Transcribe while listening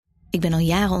Ik ben al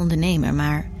jaren ondernemer,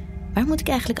 maar waar moet ik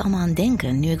eigenlijk allemaal aan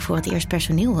denken nu ik voor het eerst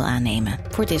personeel wil aannemen,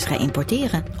 voor het eerst ga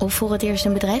importeren of voor het eerst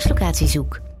een bedrijfslocatie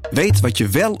zoek? Weet wat je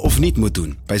wel of niet moet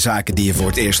doen bij zaken die je voor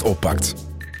het eerst oppakt.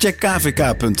 Check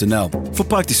kvk.nl voor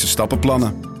praktische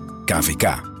stappenplannen.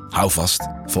 KVK, hou vast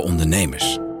voor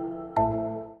ondernemers.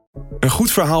 Een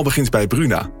goed verhaal begint bij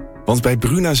Bruna. Want bij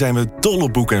Bruna zijn we dol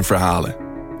op boeken en verhalen.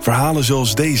 Verhalen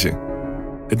zoals deze.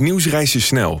 Het nieuws reist je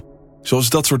snel, zoals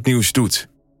dat soort nieuws doet.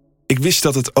 Ik wist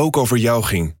dat het ook over jou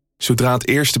ging, zodra het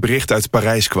eerste bericht uit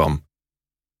Parijs kwam.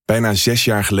 Bijna 6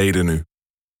 jaar geleden nu.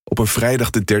 Op een vrijdag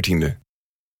de 13e.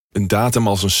 Een datum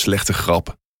als een slechte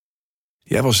grap.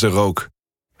 Jij was er ook,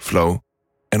 Flo.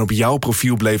 En op jouw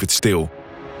profiel bleef het stil.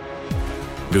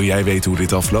 Wil jij weten hoe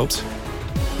dit afloopt?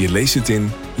 Je leest het in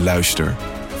Luister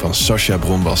van Sascha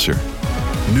Bronwasser.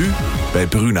 Nu bij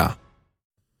Bruna.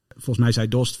 Volgens mij zei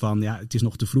Dost van, het is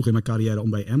nog te vroeg in mijn carrière om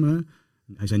bij Emmen.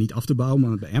 Hij zei niet af te bouwen,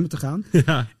 maar bij Emmen te gaan.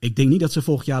 Ja. Ik denk niet dat ze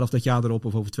volgend jaar of dat jaar erop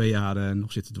of over 2 jaar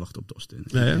nog zitten te wachten op Dost.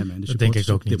 Emmen. Dat denk ik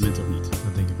ook niet. Op dit moment ook niet.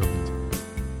 Dat denk ik ook niet.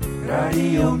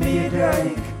 Radio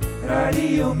Meerdijk,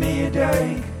 Radio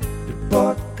Meerdijk, de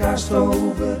podcast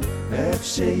over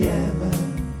FC Emmen.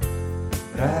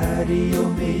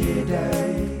 Radio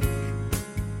Meerdijk,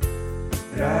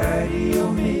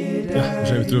 Radio Meerdijk. Ja, we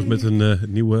zijn weer terug met een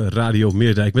nieuwe Radio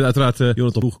Meerdijk. Met uiteraard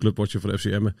Jonathan Boeg, clubwatcher van FC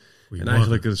Emmen. En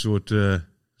eigenlijk een soort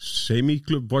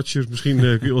semi-clubwatcher, misschien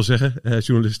kun je wel zeggen.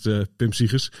 Journalist Pim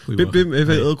Siegers. Pim,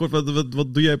 even heel kort,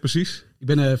 wat doe jij precies? Ik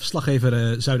ben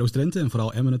verslaggever Zuidoost-Drenthe en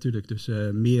vooral Emmen natuurlijk. Dus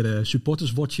meer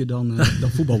supporterswatcher dan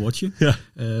voetbalwatcher. Ja.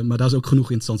 Maar daar is ook genoeg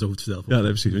interessants over te vertellen. Ja,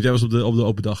 nee, precies. Want jij was op de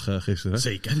open dag gisteren. Hè?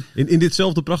 Zeker. In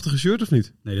ditzelfde prachtige shirt of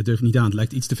niet? Nee, dat durf ik niet aan. Het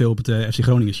lijkt iets te veel op het FC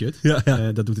Groningen shirt.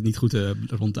 Ja. Dat doet het niet goed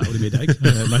rond de Oude Meerdijk.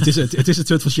 Maar het is het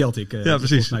shirt van Celtic. Ja, precies.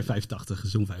 Volgens mij 85,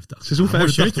 seizoen 85. Seizoen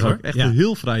 85 hoor. Echt een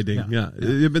heel vrij ding. Ja.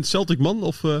 Je bent Celtic man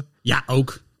of... Ja,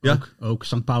 ook. Ja? Ook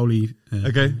St. Pauli.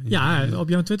 Oké. Ja, op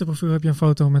jouw Twitterprofiel heb je een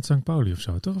foto met St. Pauli of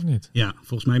zo, toch? Of niet? Ja,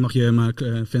 volgens mij mag je maar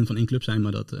fan van één club zijn,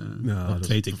 maar dat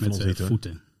weet ik met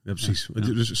voeten. Ja, precies. Ja.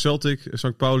 Dus Celtic,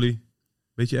 St. Pauli,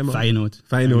 beetje Emmen?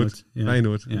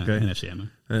 Feyenoord. Oké. En FC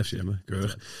Emmen. FC Emmen,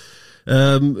 keurig.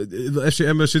 FC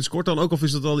Emmen sinds kort dan ook, of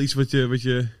is dat al iets wat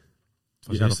je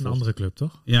Dat is een andere club,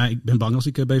 toch? Ja, ik ben bang als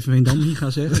ik BV Veendam niet ga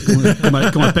zeggen.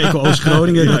 Ik kom uit PECO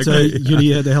Oost-Groningen. Dat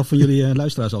jullie de helft van jullie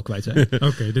luisteraars al kwijt zijn.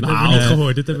 Oké, dit hebben we niet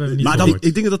gehoord. Dit hebben we niet gehoord.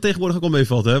 Ik denk dat dat tegenwoordig ook al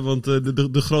meevalt. Hè? Want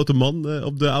de grote man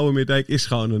op de Oude Meerdijk is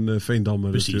gewoon een Veendammer.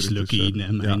 Precies, Lucky.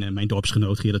 Dus, mijn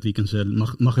dorpsgenoot Gerard Wiekens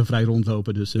mag er vrij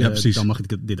rondlopen. Dus dan mag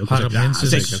ik dit ook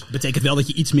zeggen. Dat betekent wel dat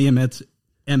je iets meer met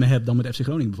Emmen hebt dan met FC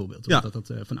Groningen bijvoorbeeld. Ja.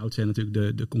 Dat van oudsher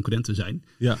natuurlijk de concurrenten zijn.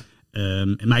 Ja.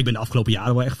 Maar ik ben de afgelopen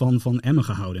jaren wel echt van Emmen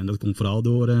gehouden. En dat komt vooral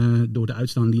door de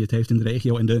uitstraling die het heeft in de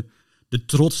regio. En de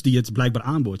trots die het blijkbaar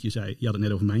aanboort. Je had het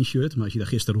net over mijn shirt. Maar als je daar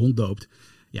gisteren rondloopt.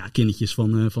 Ja, kindertjes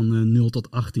van 0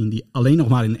 tot 18 die alleen nog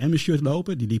maar in een Emmen shirt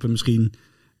lopen. Die liepen misschien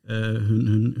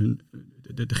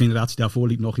de generatie daarvoor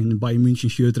liep nog in een Bayern München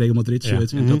shirt, Real Madrid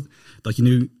shirt. Ja. En dat je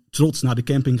nu trots naar de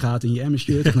camping gaat in je Emmen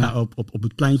shirt. Of op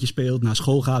het pleintje speelt, naar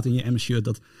school gaat in je Emmen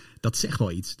shirt. Dat zegt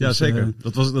wel iets. Ja, dus, zeker.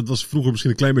 Dat was vroeger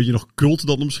misschien een klein beetje nog cult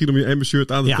dan misschien om je Emmen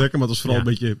shirt aan te trekken. Maar het was vooral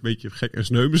een beetje gek en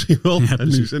sneu misschien wel. Ja, en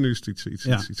nu is het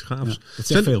iets gaafs. Ja, dat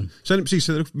zegt veel. Zijn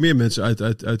er ook meer mensen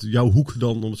uit jouw hoek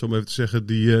dan, om het zo maar even te zeggen,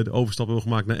 die de overstap hebben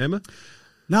gemaakt naar Emmen?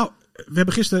 Nou, we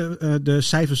hebben gisteren de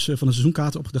cijfers van de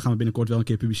seizoenkaarten op. Dat gaan we binnenkort wel een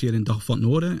keer publiceren in de Dag van het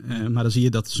Noorden. Maar dan zie je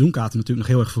dat seizoenkaarten natuurlijk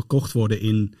nog heel erg verkocht worden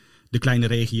in de kleine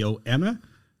regio Emmen.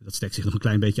 Dat strekt zich nog een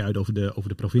klein beetje uit over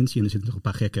de provincie. En er zitten nog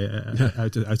een paar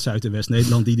gekken uit Zuid- en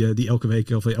West-Nederland die elke week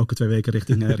of elke 2 weken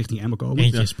richting Emmen komen.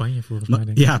 Eentje in Spanje volgens mij.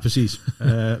 Denk ik. Ja, precies.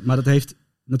 Maar dat heeft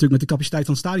natuurlijk met de capaciteit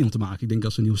van het stadion te maken. Ik denk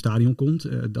als er een nieuw stadion komt,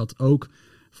 dat ook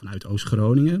vanuit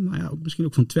Oost-Groningen, maar ook misschien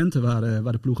ook van Twente,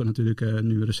 waar de ploegen natuurlijk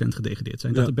nu recent gedegradeerd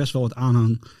zijn, dat er best wel wat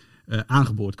aanhang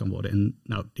aangeboord kan worden. En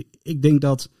nou, ik denk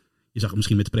dat, je zag het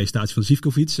misschien met de presentatie van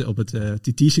Zivkovic op het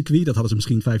TT-circuit, dat hadden ze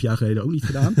misschien 5 jaar geleden ook niet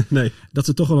gedaan. Nee. Dat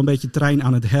ze toch wel een beetje trein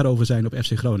aan het herover zijn op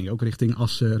FC Groningen, ook richting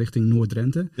Assen, richting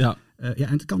Noord-Drenthe. Ja. En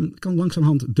het kan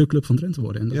langzamerhand de club van Drenthe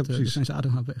worden. En dat daar zijn ze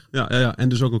aardig aan weg. Ja, en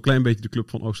dus ook een klein beetje de club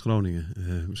van Oost-Groningen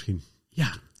misschien.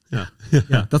 Ja,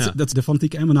 dat de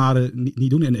fanatieke Emmenaren niet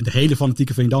doen. En de hele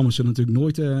fanatieke Veendammers zullen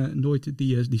natuurlijk nooit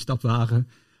die stap wagen.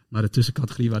 Maar de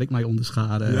tussencategorie waar ik mij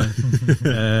onderschaar.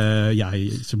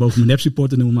 Ze mogen me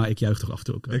nep-supporter noemen, maar ik juich toch af en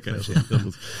toe ook.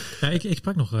 Ja, ik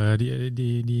sprak nog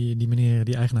die meneer,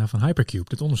 die eigenaar van Hypercube,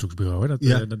 het onderzoeksbureau.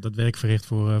 Dat werk verricht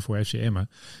voor FC Emmen.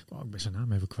 Ik ben zijn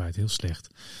naam even kwijt, heel slecht.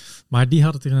 Maar die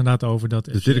had het er inderdaad over dat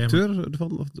de directeur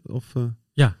ervan? Of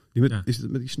Ja. Is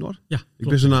het met die snor? Ja. Ik klopt,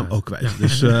 ben zijn naam ook kwijt. Ja.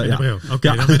 Dus,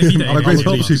 Oké, dan ben ik niet de maar ik weet het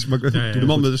wel enige. precies. Maar de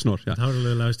man met de snor. Ja. Het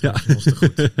houden luisteraars ons te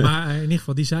goed. Maar in ieder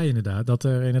geval, die zei inderdaad dat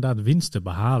er inderdaad winst te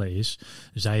behalen is.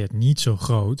 Zij het niet zo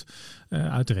groot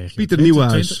uit de regio. Pieter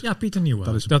Nieuwenhuis. Ja, Pieter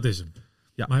Nieuwenhuis. Dat is hem.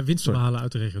 Ja, maar winst te behalen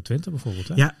uit de regio Twente bijvoorbeeld.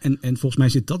 Hè? Ja, en volgens mij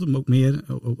zit dat hem ook meer,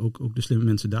 ook de slimme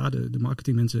mensen daar, de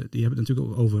marketingmensen, die hebben het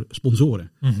natuurlijk ook over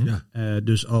sponsoren. Mm-hmm. Ja.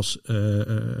 Dus als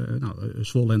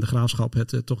Zwolle en de Graafschap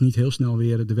het toch niet heel snel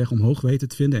weer de weg omhoog weten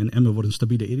te vinden en Emmen wordt een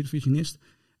stabiele eredivisionist,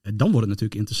 dan wordt het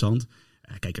natuurlijk interessant.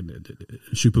 Kijk, een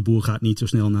superboer gaat niet zo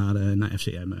snel naar FC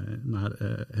Emmen, maar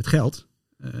het geld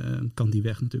kan die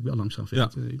weg natuurlijk wel langzaam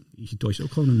vinden. Ja. Easy Toys is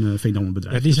ook gewoon een fenomen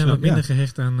bedrijf. Ja, die zijn wat minder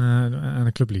gehecht aan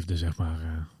de clubliefde, zeg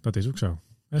maar. Dat is ook zo.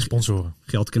 Sponsoren.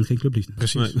 Geld kent geen clubliefde.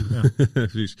 Precies. Nee. Ja.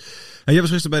 Precies. En jij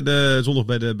was gisteren zondag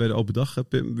bij de open dag,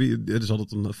 Pim. Het is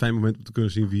altijd een fijn moment om te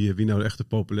kunnen zien wie nou de echte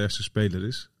populairste speler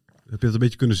is. Heb je dat een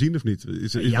beetje kunnen zien of niet?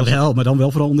 Wel, maar dan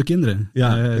wel vooral onder kinderen.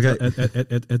 Ja,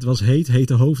 het was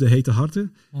hete hoofden, hete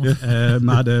harten. Ja.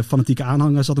 Maar de fanatieke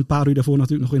aanhanger zat een paar uur daarvoor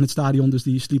natuurlijk nog in het stadion. Dus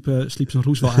die sliep zijn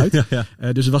roes wel uit. Ja.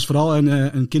 Dus het was vooral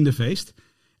een kinderfeest.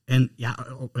 En ja,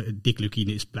 Dick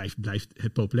Lukien blijft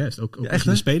het populairst. Ook als je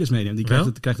de spelers meeneemt. Die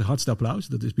krijgt het hardste applaus.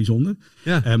 Dat is bijzonder.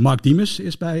 Ja. Mark Diemers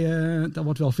is daar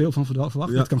wordt wel veel van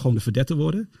verwacht. Ja. Dat kan gewoon de verdette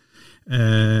worden.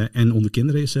 En onder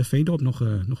kinderen is Veendorp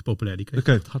nog populair. Die kreeg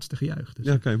het hardste gejuich.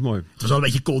 Dus, ja, mooi. Het was wel een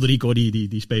beetje kolderiek hoor,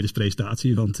 die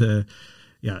spelerspresentatie. Want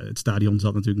het stadion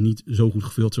zat natuurlijk niet zo goed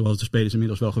gevuld zoals de spelers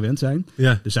inmiddels wel gewend zijn.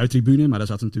 Ja. De Zuidtribune, maar daar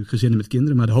zaten natuurlijk gezinnen met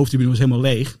kinderen. Maar de hoofdtribune was helemaal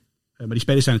leeg. Maar die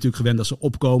spelers zijn natuurlijk gewend dat ze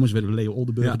opkomen. Ze werden Leo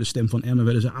Oldenburger, de stem van Emmen,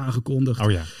 werden ze aangekondigd.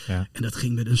 Oh ja. En dat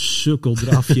ging met een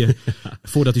sukkeldrafje.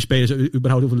 Voordat die spelers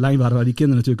überhaupt over de lijn waren die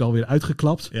kinderen natuurlijk alweer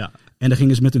uitgeklapt. Ja. En dan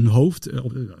gingen ze met hun hoofd,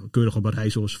 keurig op een rij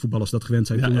zoals voetballers dat gewend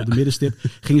zijn, op de middenstip,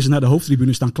 gingen ze naar de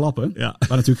hoofdtribune staan klappen. Ja.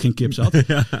 Waar natuurlijk geen kip zat.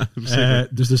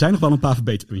 Dus er zijn nog wel een paar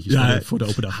verbeterpuntjes voor de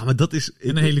open dag. Ja, maar dat is... En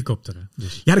een helikopter.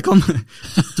 Dus. Ja, er kwam,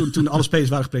 toen alle spelers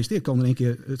waren gepresenteerd, kwam er in één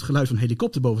keer het geluid van een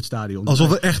helikopter boven het stadion.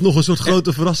 Alsof er echt nog een soort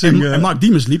grote verrassing... En Mark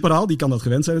Diemers liep er al, die kan dat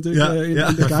gewend zijn natuurlijk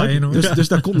in de Kuip. Dus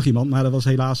daar kon nog iemand, maar er was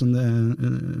helaas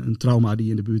een trauma die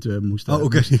in de buurt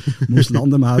moest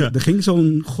landen. Maar er ging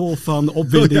zo'n golf van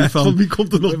opwinding van... Wie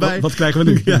komt er nog bij? Wat krijgen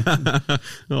we nu? Ja.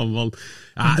 Oh man.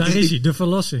 Ja, daar is hij, de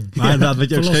verlossing. Maar inderdaad, wat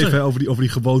je ook schreef over die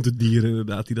gewoontedieren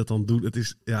inderdaad, die dat dan doen. Het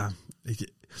is, weet je,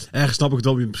 ergens snap ik het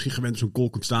wel. Je misschien gewend zo'n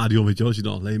kolkend stadion, weet je wel. Als je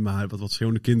dan alleen maar wat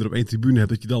schreeuwende kinderen op één tribune hebt,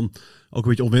 dat je dan ook een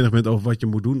beetje onwennig bent over wat je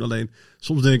moet doen. Alleen,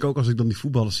 soms denk ik ook, als ik dan die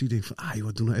voetballers zie, denk ik van,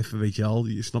 joh, doe nou even, weet je wel.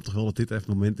 Je snapt toch wel dat dit even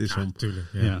het moment is om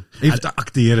even te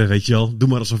acteren, weet je wel. Doe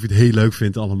maar alsof je het heel leuk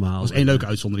vindt allemaal. Dat was één leuke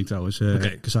uitzondering trouwens.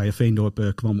 Keziah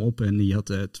Veendorp kwam op en die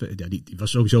had die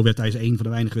was sowieso, werd hij een van de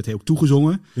weinigen, werd hij ook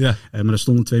toegezongen. Ja. Maar er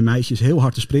stonden 2 meisjes heel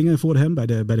hard te springen voor hem bij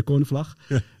de cornervlag.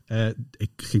 Ja. Ik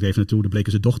ging er even naartoe, er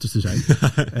bleken zijn dochters te zijn.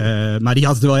 Maar die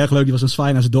had het wel erg leuk. Die was een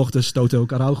zwaai naar zijn dochters, stootte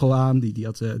ook Araujo aan.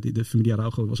 De familie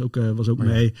Araujo was ook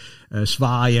mee.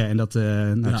 Zwaaien. En dat,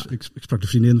 ik sprak de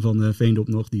vriendin van Veendorp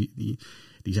nog. Die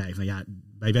zei van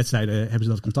bij wedstrijden hebben ze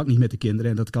dat contact niet met de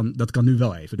kinderen. En dat kan nu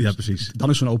wel even. Dus precies. Dan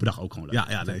is zo'n open dag ook gewoon leuk.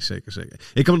 Ja, nee, zeker.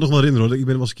 Ik kan me nog wel herinneren hoor. Ik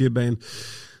ben wel eens een keer bij een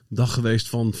dag geweest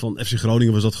van FC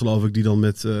Groningen was dat geloof ik, die dan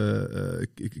met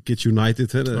Kids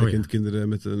United, kinderen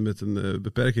met een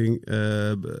beperking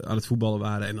aan het voetballen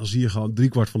waren. En dan zie je gewoon 3/4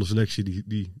 van de selectie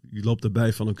die loopt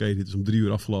erbij van oké, dit is om 3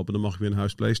 uur afgelopen, dan mag ik weer naar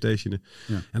huis PlayStationen.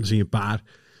 Ja. En dan zie je een paar.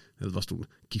 Dat was toen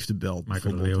Kief de Bel.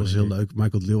 Michael de Leeuw was heel leuk.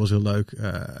 Michael de Leeuw was heel leuk.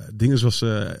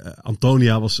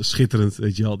 Antonia was schitterend.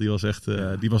 Weet je wel. Die was echt.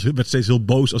 werd steeds heel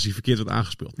boos als hij verkeerd werd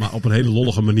aangespeeld. Maar op een hele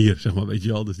lollige manier, zeg maar. Weet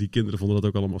je wel. Dus die kinderen vonden dat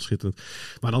ook allemaal schitterend.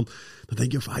 Maar dan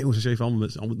denk je van, jongens, eens even allemaal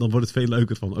dan wordt het veel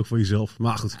leuker van. Ook voor jezelf.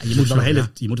 Maar goed. Ja,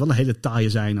 je moet wel een hele taaie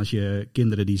zijn als je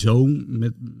kinderen die zo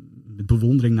met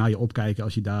bewondering naar je opkijken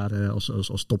als je daar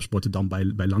als topsporter dan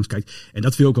bij langs kijkt. En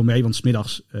dat viel ook al mee, want 's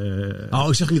middags...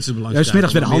 ik zeg niet zo belangrijk. 's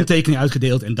middags werden handtekeningen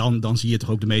uitgedeeld en dan zie je toch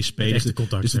ook de meeste spelers.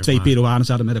 Dus de 2 Peruanen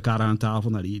zaten met elkaar aan tafel.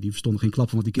 Nou, die verstonden geen klap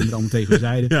van wat die kinderen allemaal tegen hun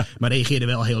zeiden. Maar reageerden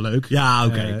wel heel leuk. Ja,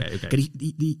 oké.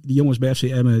 Die jongens bij FC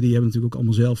Emmen, die hebben natuurlijk ook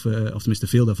allemaal zelf, of tenminste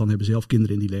veel daarvan hebben zelf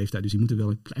kinderen in die leeftijd. Dus die moeten wel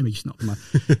een klein beetje snappen.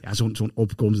 Maar zo'n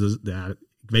opkomst,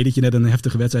 ik weet dat je net een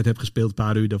heftige wedstrijd hebt gespeeld, een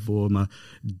paar uur daarvoor, maar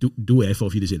doe even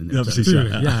of je er zin in hebt. Ja, precies.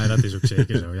 Ja, dat is ook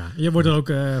zeker zo. Ja. Je wordt er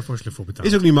ook vorstelijk voor betaald.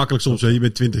 Is ook niet makkelijk soms. Hè? Je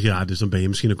bent 20 jaar, dus dan ben je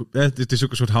misschien ook... Het is ook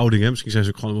een soort houding. Hè? Misschien zijn ze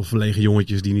ook gewoon wel verlegen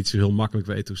jongetjes die niet zo heel makkelijk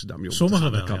weten hoe ze daarmee om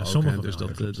te gaan. Sommigen dus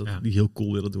dat die heel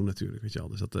cool willen doen natuurlijk. Weet je wel.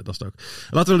 Dus dat is het ook.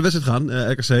 Laten we naar de wedstrijd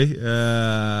gaan, RKC.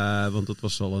 Want dat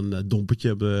was al een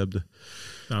dompetje op de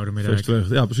Oude Meerdijk.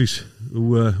 Ja, precies.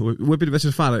 Hoe heb je de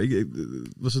wedstrijd ervaren?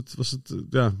 Was het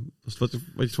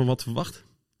wat je van wat verwacht?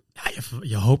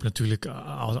 je hoopt natuurlijk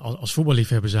als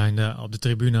voetballiefhebber zijnde op de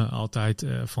tribune altijd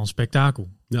van spektakel.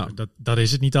 Ja. Dat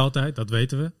is het niet altijd, dat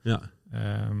weten we. Ja.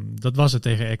 Dat was het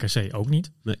tegen RKC ook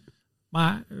niet. Nee.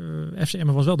 Maar FC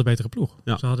Emmen was wel de betere ploeg.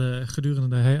 Ja. Ze hadden gedurende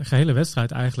de gehele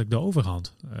wedstrijd eigenlijk de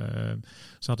overhand.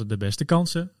 Ze hadden de beste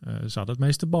kansen. Ze hadden het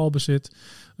meeste balbezit.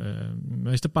 De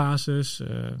meeste passes.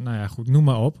 Noem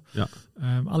maar op. Ja.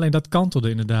 Alleen dat kantelde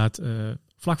inderdaad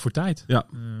vlak voor tijd. Ja.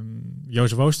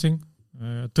 Jozef Oosting,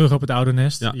 terug op het oude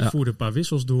nest. Ja, Die voerde een paar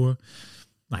wissels door.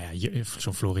 Nou ja,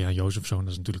 zo'n Florian Jozefzoon,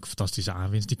 dat is natuurlijk een fantastische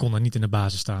aanwinst. Die kon daar niet in de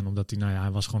basis staan, omdat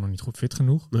hij was gewoon nog niet goed fit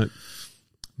genoeg. Nee.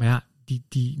 Maar ja,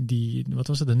 die wat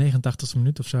was het, de 89e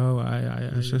minuut of zo?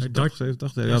 Hij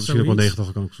 87, ja, misschien ook wel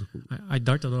 90 kan ik. Hij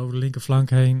dartelde over de linkerflank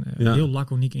heen. Heel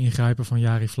laconiek ingrijpen van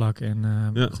Jari Vlak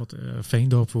en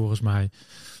Veendorp volgens mij.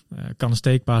 Kan een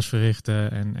steekpaas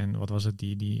verrichten. En wat was het?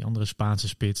 Die andere Spaanse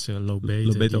spits,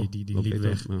 Lobeto, die liep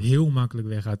weg. Ja. Heel makkelijk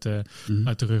weg uit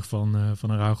de rug van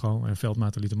Araujo. En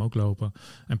Veldmaten liet hem ook lopen.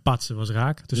 En Patsen was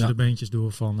raak tussen de beentjes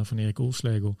door van Erik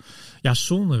Oelslegel. Ja,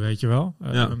 zonde, weet je wel.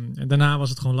 En daarna was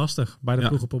het gewoon lastig. Beide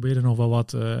ploegen probeerden nog wel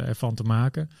wat ervan te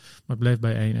maken. Maar het bleef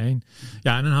bij 1-1.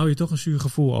 Ja, en dan hou je toch een zuur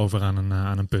gevoel over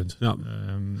aan een punt. Ja.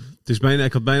 Het is bijna,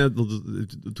 ik had bijna,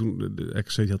 toen de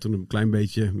RKC had toen een klein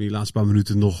beetje, die laatste paar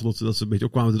minuten nog, dat ze een beetje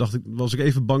opkwamen. Toen was ik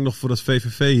even bang nog voor dat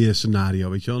VVV-scenario,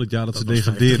 weet je wel. Het jaar dat ze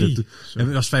degradeerden.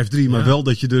 Het was 5-3, maar wel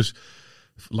dat je dus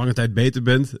lange tijd beter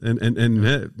bent.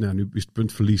 Nu is het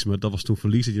punt verlies, maar dat was toen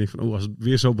verlies. Dat je denkt van, als het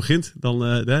weer zo begint, dan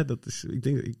dat is,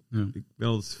 ik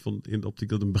wel in de optiek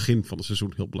dat een begin van het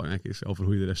seizoen heel belangrijk is. Over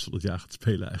hoe je de rest van het jaar gaat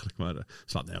spelen eigenlijk. Maar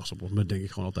slaat nergens op, maar denk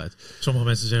ik gewoon altijd. Sommige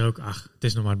mensen zeggen ook, het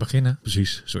is nog maar het beginnen.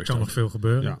 Precies, zo is kan nog veel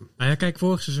gebeuren. Ja. Nou ja, kijk,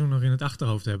 vorig seizoen nog in het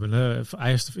achterhoofd hebben. De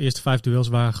eerste 5 duels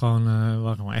waren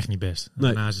gewoon echt niet best.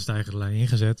 Nee. Daarna is de stijgende lijn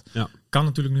ingezet. Ja. Kan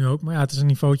natuurlijk nu ook, maar het is een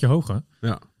niveautje hoger.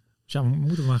 Ja. Ja, we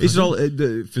moeten maar is het al, ik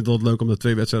vind het altijd leuk om de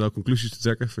 2 wedstrijden ook conclusies te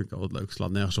trekken. Vind ik altijd leuk.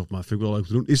 Slaat nergens op, maar vind ik wel leuk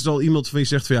te doen. Is er al iemand van je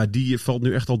zegt van die valt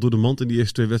nu echt al door de mand in die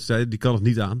eerste 2 wedstrijden. Die kan het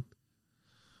niet aan.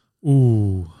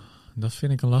 Dat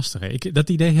vind ik een lastige. Dat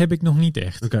idee heb ik nog niet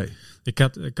echt. Okay. Ik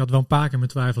had wel een paar keer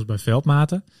mijn twijfels bij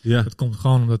Veldmaten. Ja. Dat komt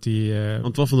gewoon omdat hij...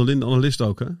 Want Twan van der Linden, analist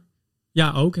ook, hè?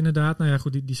 Ja, ook inderdaad. Nou ja,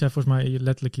 goed, die zei volgens mij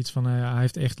letterlijk iets van... hij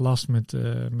heeft echt last met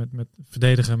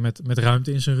verdedigen met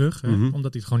ruimte in zijn rug. Omdat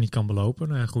hij het gewoon niet kan belopen.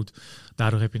 Nou ja, goed.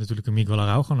 Daardoor heb je natuurlijk een Miguel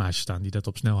Araujo naast je staan... die dat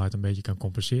op snelheid een beetje kan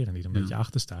compenseren. En die er een beetje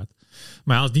achter staat.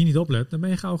 Maar als die niet oplet, dan ben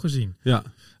je gauw gezien. Ja.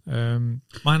 Maar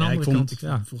aan de andere kant...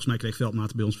 Volgens mij kreeg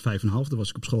Veldmaten bij ons 5,5. Daar was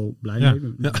ik op school blij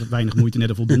mee. Weinig moeite, net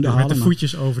een voldoende halen. Met de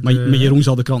voetjes over maar Jeroen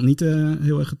zal de krant niet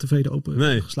heel erg tevreden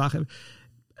open geslagen hebben.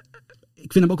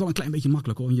 Ik vind hem ook wel een klein beetje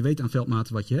makkelijk, hoor. Je weet aan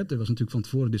Veldmaten wat je hebt. Er was natuurlijk van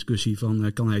tevoren discussie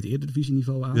van... kan hij het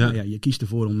Eredivisieniveau aan? Ja. Je kiest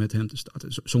ervoor om met hem te starten.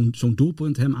 Zo'n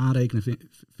doelpunt hem aanrekenen vind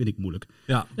ik moeilijk.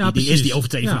 Ja. Die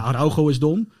overtreding van Araujo is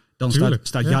dom. Dan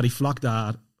staat Jari Vlak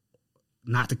daar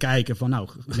naar te kijken van...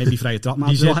 met die vrije trap.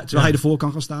 Terwijl hij ervoor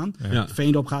kan gaan staan. Ja.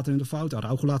 Veendorp gaat er in de fout.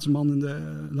 Araujo laat zijn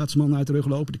man uit de rug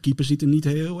lopen. De keeper ziet er niet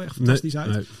heel erg fantastisch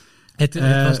uit. Nee. Het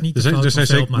was niet de fout van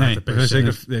Veldmaten. Er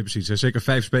zijn zeker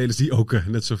 5 spelers die ook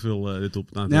net zoveel dit op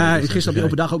het aantal. Ja, gisteren op de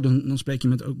open dag ook. Dan spreek je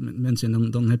met mensen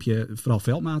en dan heb je vooral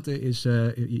Veldmaten.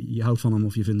 Je houdt van hem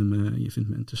of je vindt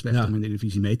hem te slecht om in de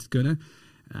divisie mee te kunnen.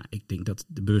 Ik denk dat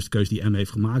de bewuste keuze die Emmen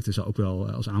heeft gemaakt... er zal ook wel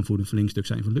als aanvoerder een verlengstuk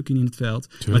zijn van Lucky in het veld.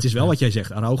 Tuurlijk, maar het is wel wat jij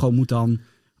zegt. Araujo moet dan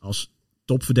als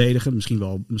topverdediger...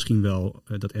 misschien wel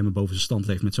dat Emmen boven zijn stand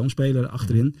heeft met zo'n speler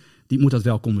achterin. Die moet dat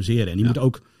wel compenseren. En die moet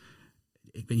ook...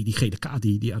 Ik weet niet, die gele kaart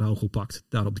die Araujo pakt,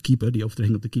 daar op de keeper, die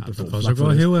overtreding op de keeper. Dat was ook wel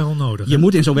heel erg onnodig. Je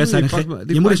moet in zo'n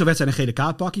wedstrijd een gele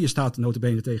kaart pakken. Je staat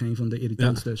notabene tegen een van de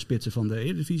irritantste spitsen van de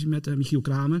Eredivisie met Michiel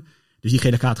Kramer. Dus die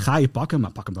gele kaart ga je pakken,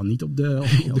 maar pak hem dan niet op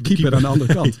de keeper aan de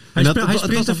andere kant. Hij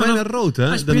sprintte bijna rood, hè?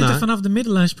 Hij sprintte vanaf de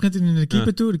middenlijn, sprintte hij naar de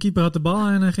keeper toe. De keeper had de bal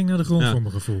en hij ging naar de grond voor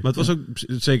mijn gevoel. Maar het was ook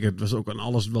zeker, het was ook aan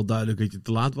alles wel duidelijk dat je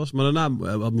te laat was. Maar daarna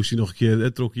moest hij nog een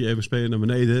keer, trok je even spelen naar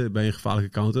beneden bij een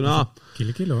gevaarlijke counter.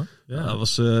 Kilo hoor. Ja, dat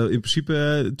was in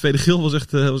principe, de tweede geel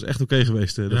was echt oké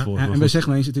geweest daarvoor. En wij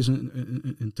zeggen eens, het is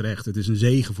een terecht. Het is een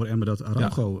zegen voor Emmen dat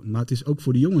Araujo. Maar het is ook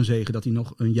voor de jongen zegen dat hij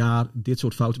nog een jaar dit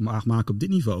soort fouten mag maken op dit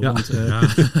niveau. Ja. Want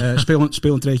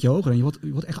speel een treedje hoger en je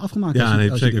wordt echt afgemaakt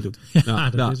als je dit doet.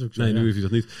 Dat is ook zo. Nee, nu hoef je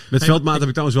dat niet. Met Veldmaat heb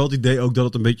ik trouwens wel het idee ook dat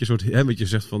het een beetje soort, wat je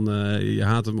zegt van je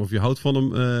haat hem of je houdt van hem.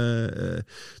 Dat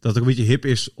het ook een beetje hip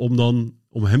is om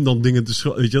hem dan dingen de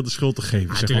schuld te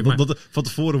geven. Zeg maar. Van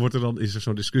tevoren is er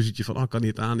zo'n discussietje van, kan hij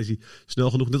het aan? Is hij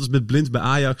snel genoeg? Net als met Blind bij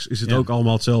Ajax is het ook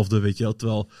allemaal hetzelfde, weet je wel.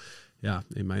 Terwijl, Ja,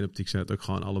 in mijn optiek zijn het ook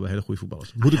gewoon allebei hele goede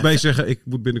voetballers. Moet ik bij zeggen, ik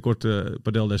moet binnenkort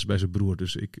padellessen bij zijn broer.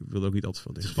 Dus ik wil ook niet altijd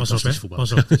van denken. Pas op, hè?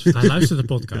 Pas op. Hij luistert de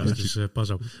podcast, dus pas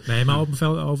op. Nee, maar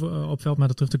op veld maar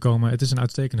terug te komen. Het is een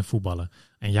uitstekende voetballer.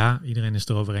 En ja, iedereen is het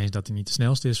erover eens dat hij niet de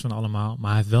snelste is van allemaal. Maar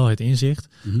hij heeft wel het inzicht.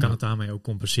 Kan het daarmee ook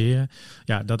compenseren.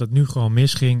 Ja, dat het nu gewoon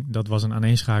misging, dat was een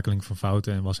aaneenschakeling van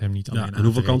fouten. En was hem niet alleen en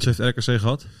hoeveel kansen heeft RKC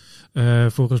gehad?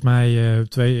 Volgens mij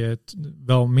 2,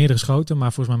 wel meerdere schoten,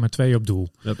 maar volgens mij maar 2 op doel.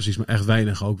 Ja, precies, maar echt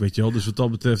weinig ook, weet je wel. Dus wat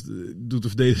dat betreft doet de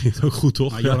verdediging het ook goed,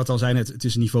 toch? Maar Jonathan zei net, het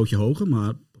is een niveautje hoger,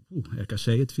 maar RKC,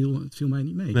 het viel mij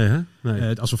niet mee. Nee, hè?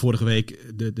 Nee. Als we vorige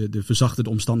week de verzachte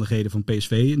omstandigheden van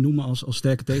PSV noemen als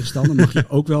sterke tegenstander, mag je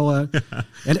ook wel...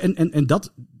 En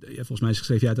dat, volgens mij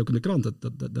schreef jij het ook in de krant,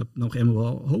 dat nog Emmen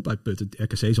wel hoop uitputten.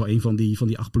 RKC zal een van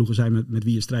die 8 ploegen zijn met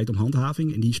wie je strijdt om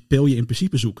handhaving. En die speel je in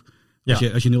principe zoek.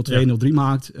 Als je 0-2, 0-3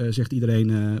 maakt, zegt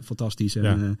iedereen fantastisch.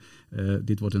 En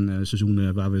dit wordt een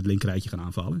seizoen waar we het linkerrijtje gaan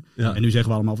aanvallen. Ja. En nu zeggen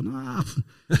we allemaal van,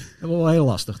 dat wordt wel heel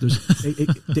lastig. Dus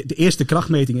de eerste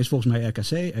krachtmeting is volgens mij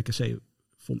RKC. RKC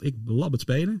vond ik belabberd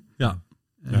spelen. Ja.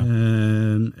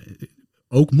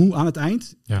 Ook moe aan het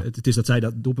eind. Ja. Het is dat zij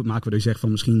dat doelpunt maken waardoor je zegt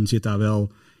van misschien zit daar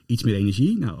wel iets meer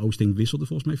energie. Nou, Oosting wisselde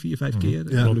volgens mij 4-5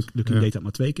 keer. Ja. Lucky deed dat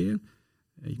maar 2 keer.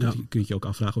 Je kunt je ook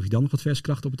afvragen of je dan nog wat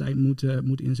verskracht op het eind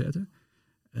moet inzetten.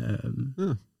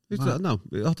 Had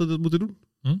hij dat moeten doen?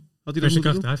 Had hij dat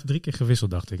moeten doen? Hij heeft 3 keer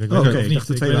gewisseld, dacht ik. Ik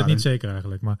weet het niet zeker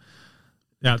eigenlijk, maar...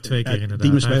 Ja, 2 keer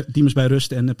inderdaad. Diemers bij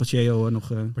rust en Pacheco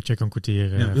nog... Pacheco een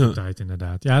kwartier van tijd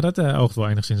inderdaad. Ja, dat oogt wel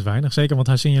enigszins weinig. Zeker, want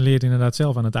hij signaleert inderdaad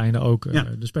zelf aan het einde ook...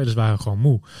 de spelers waren gewoon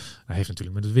moe. Dat heeft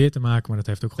natuurlijk met het weer te maken, maar dat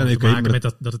heeft ook gewoon te maken met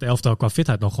dat het elftal qua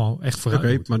fitheid nog gewoon echt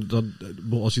vooruit moet.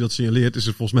 Maar als hij dat signaleert, is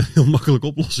het volgens mij een heel makkelijke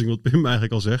oplossing, wat Pim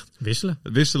eigenlijk al zegt.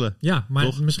 Wisselen. Ja, maar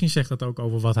toch? Misschien zegt dat ook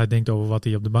over wat hij denkt over wat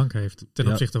hij op de bank heeft. Ten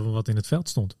opzichte van wat in het veld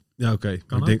stond. Ja, oké.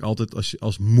 Ik denk altijd,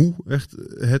 als moe echt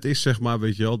het is, zeg maar,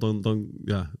 weet je wel, dan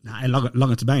ja. Nou, en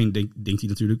lange termijn denkt hij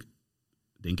natuurlijk,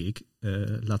 denk ik,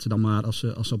 laat ze dan maar, als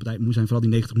ze op het eind moe zijn, vooral die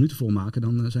 90 minuten volmaken,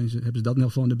 dan hebben ze dat in ieder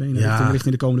geval in de benen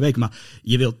richting de komende weken. Maar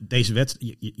je wilt deze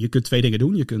wedstrijd, je kunt 2 dingen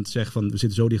doen. Je kunt zeggen van, we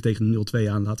zitten zo dicht tegen de 0-2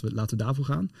 aan, laten we daarvoor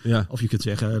gaan. Ja. Of je kunt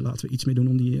zeggen, laten we iets meer doen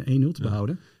om die 1-0 te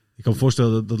behouden. Ik kan me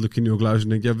voorstellen dat Lucky nu ook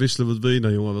luistert en denkt, wisselen, wat wil je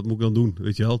nou, jongen? Wat moet ik dan doen?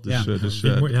 Weet je wel? Dus,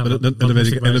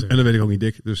 dan weet ik ook niet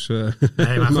dik. Dus, nee,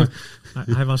 maar goed,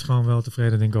 hij was gewoon wel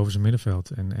tevreden, denk ik, over zijn middenveld.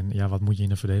 En wat moet je in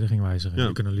de verdediging wijzigen?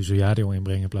 Je kunt een Luzojadio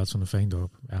inbrengen in plaats van een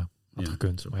Veendorp. Ja, had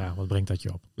gekund. Maar wat brengt dat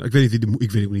je op? Ik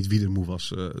weet ook niet wie er moe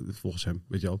was, volgens hem.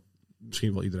 Weet je wel?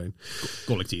 Misschien wel iedereen.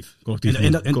 Collectief.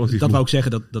 En dat wou ik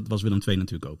zeggen, dat was Willem II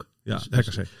natuurlijk ook. Ja,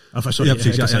 RKC. Sorry, ja,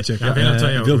 precies.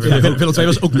 Willem II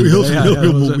was ook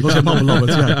heel moe. Was helemaal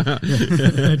belabberd.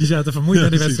 Ja. Die zaten vermoeid naar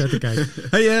die wedstrijd te kijken.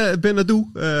 Hey, Benadou.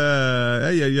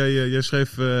 Jij schreef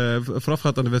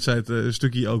voorafgaand aan de wedstrijd een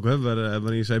stukje ook, hè,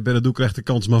 waarin je zei, Benadou krijgt de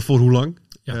kans, maar voor hoe lang?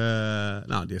 Ja.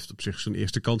 Die heeft op zich zijn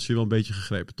eerste kansje wel een beetje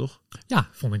gegrepen, toch? Ja,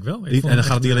 vond ik wel. En dan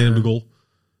gaat het niet alleen om de goal.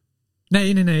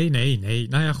 Nee.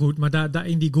 Nou ja, goed. Maar daar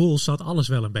in die goal zat alles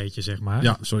wel een beetje, zeg maar.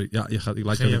 Ja, sorry. Ja, ik geef je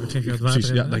het water. Precies,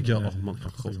 ja, dankjewel. Oh man,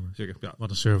 god. Zeker. Ja. Wat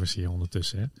een service hier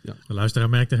ondertussen, hè? Ja. De luisteraar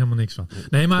merkt er helemaal niks van.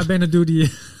 Nee, maar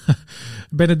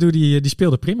Benadou die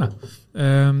speelde prima.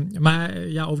 Maar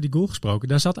ja, over die goal gesproken,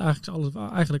 daar zat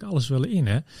eigenlijk alles wel in,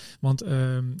 hè? Want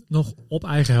nog op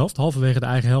eigen helft, halverwege de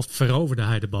eigen helft, veroverde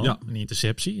hij de bal. Ja. Een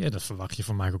interceptie. Ja, dat verwacht je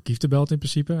van Michael Kieftenbelt in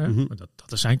principe. Hè? Maar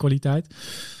dat is zijn kwaliteit.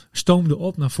 Stoomde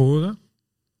op naar voren.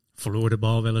 Verloor de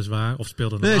bal weliswaar. Of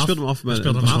speelde hem af. Speelde hem af. Het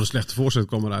was gewoon een slechte voorzet,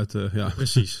 kwam eruit.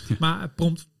 Precies. Maar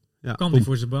prompt kwam hij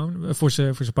voor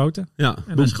zijn poten. Ja,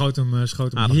 en hij schoot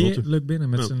hem heerlijk binnen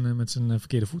met zijn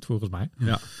verkeerde voet, volgens mij.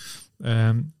 Ja.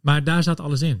 Maar daar zat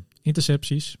alles in.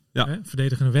 Intercepties,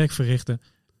 verdedigende werk verrichten,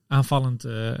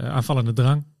 aanvallende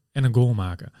drang en een goal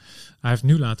maken. Hij heeft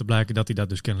nu laten blijken dat hij dat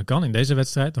dus kennelijk kan in deze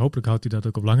wedstrijd. Hopelijk houdt hij dat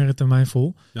ook op langere termijn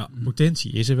vol. Ja.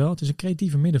 Potentie is er wel. Het is een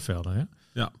creatieve middenvelder. Hè?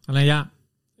 Ja. Alleen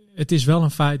het is wel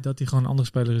een feit dat hij gewoon een andere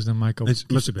speler is dan Michael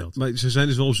Kieftenbelt. Maar ze zijn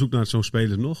dus wel op zoek naar zo'n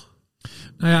speler nog?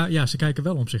 Nou ja, ze kijken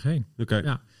wel om zich heen. Okay.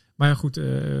 Ja. Maar ja, goed.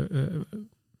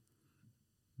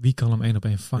 Wie kan hem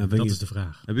 1-op-1 vangen? Dat is de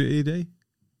vraag. Heb je een idee?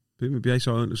 Heb jij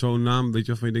zo'n naam, weet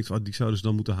je, waarvan je denkt, die zouden ze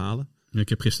dan moeten halen? Ja, ik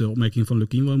heb gisteren de opmerking van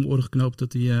Lukien wel in mijn oren geknoopt.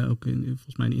 Dat hij ook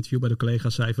volgens mij in een interview bij de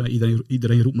collega's zei van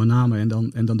iedereen roept maar namen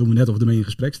en dan doen we net of we ermee in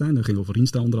gesprek zijn. Dan ging over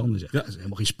Rienstra onder andere. Zegt, er is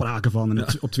helemaal geen sprake van.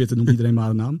 En op Twitter noemt iedereen maar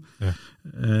een naam.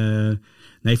 Ja.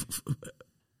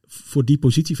 Voor die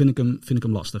positie vind ik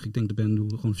hem lastig. Ik denk dat Ben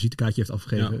gewoon een visitekaartje heeft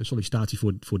afgegeven. Sollicitatie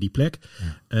voor die plek.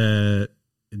 Ja.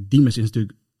 Diemers is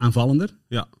natuurlijk aanvallender.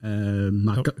 Ja.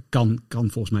 Maar kan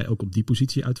volgens mij ook op die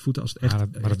positie uit de voeten als het echt...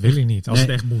 Maar dat wil hij niet, als het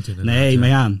echt moet inderdaad. Nee,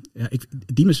 maar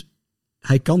Diemers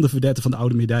hij kan de verdette van de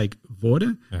Oude Meerdijk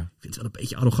worden. Ja. Ik vind het wel een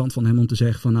beetje arrogant van hem om te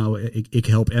zeggen van nou, ik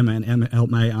help Emmen en Emmen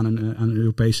helpt mij aan een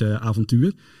Europese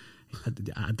avontuur.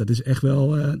 Ja, dat is echt wel.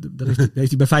 Dat heeft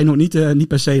hij bij Feyenoord niet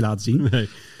per se laten zien.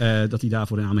 Nee. Dat hij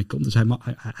daarvoor in aanmerking komt. Dus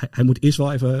hij moet eerst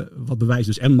wel even wat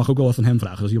bewijzen. Dus Emmen mag ook wel wat van hem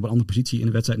vragen. Als hij op een andere positie in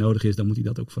de wedstrijd nodig is, dan moet hij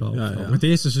dat ook vooral. Met het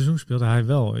eerste seizoen speelde hij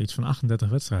wel iets van 38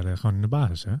 wedstrijden gewoon in de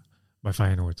basis, hè? Bij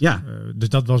Feyenoord. Ja. Dus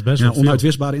dat was best wel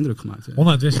onuitwisbare indruk gemaakt. Ja.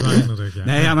 Onuitwisbare indruk, ja.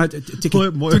 Nee, ja, maar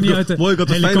mooi niet uit de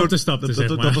helikopter stapte, dat zeg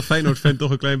maar. Dat de Feyenoord-fan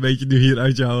toch een klein beetje nu hier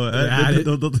uit jou...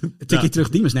 tikje terug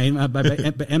Diemers. Nee, maar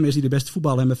bij Emmen is hij de beste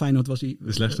voetballer. En bij Feyenoord was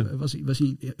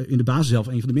hij in de basis zelf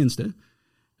een van de minste.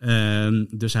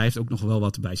 Dus hij heeft ook nog wel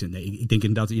wat bij zijn. Nee, ik denk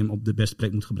inderdaad dat hij hem op de beste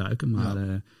plek moet gebruiken.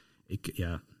 Maar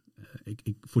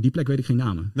voor die plek weet ik geen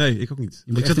namen. Nee, ik ook niet.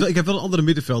 Ik heb wel een andere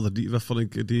middenvelder waarvan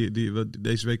ik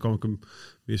deze week kwam ik hem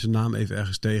weer zijn naam even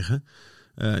ergens tegen.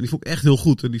 En die vond ik echt heel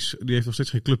goed. En die heeft nog steeds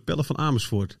geen club, Pelle van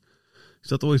Amersfoort. Is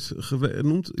dat ooit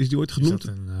genoemd? Is die ooit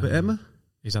genoemd bij Emmen?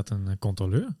 Is dat een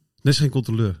controleur? Dat is geen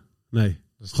controleur. Nee,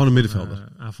 gewoon een middenvelder.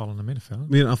 Aanvallende middenvelder.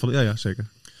 Meer een aanvaller, ja, zeker.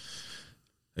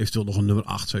 Eventueel nog een nummer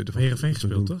 8 zou je ervan Heerenveen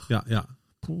gespeeld, toch? Ja.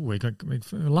 Poeh,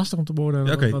 lastig om te beoordelen.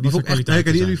 Ja, die vond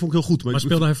ik heel goed. Maar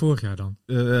speelde hij vorig jaar dan?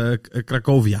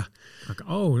 Cracovia.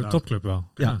 De topclub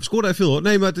wel. Ja, scoorde hij veel hoor.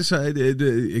 Nee, maar het is,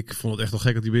 ik vond het echt wel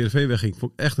gek dat die BRV wegging. Ik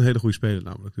vond echt een hele goede speler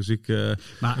namelijk. Dus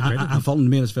maar aanvallende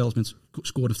middenvelders met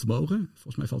scoren vermogen.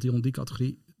 Volgens mij valt hij onder die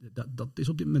categorie. Dat is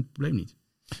op dit moment het probleem niet.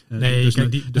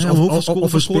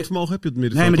 Hoeveel scoorvermogen heb je op het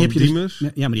middenveld? Nee, maar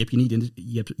die heb je niet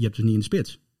je hebt ze niet in de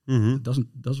spits. Mm-hmm. Dat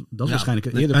is waarschijnlijk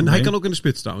een eerder en hij kan ook in de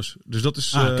spits trouwens. Dus dat is,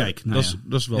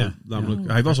 dat is wel namelijk.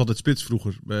 Hij was altijd spits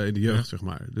vroeger in de jeugd, zeg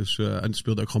maar. Dus en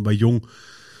speelde ook gewoon bij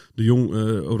de jong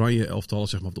oranje elftallen,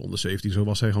 zeg maar, op de onder 17. Zo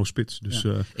was hij gewoon spits. Dus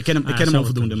ik ken hem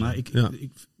onvoldoende, maar ik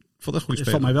vond echt goed. Het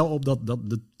valt mij wel op dat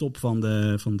de top van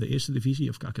de eerste divisie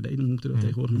of KKD, dan moeten we dat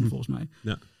tegenwoordig noemen volgens mij.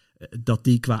 Ja. Dat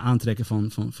die qua aantrekken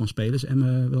van spelers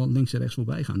en wel links en rechts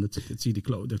voorbij gaan. Dat zie je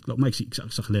klopt. Maar ik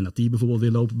zag Lennart die bijvoorbeeld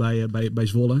weer lopen bij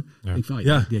Zwolle. Ja. Ik van,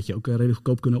 die had je ook redelijk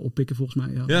goedkoop kunnen oppikken volgens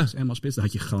mij. Als Emma spits, dan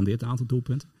had je gegarandeerd een aantal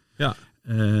doelpunten. Ja.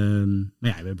 Maar we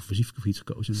hebben voor Zivkovic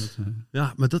gekozen.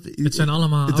 Het zijn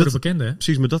allemaal oude bekenden, hè?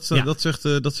 Precies, maar dat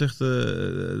zegt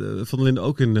Van der Linden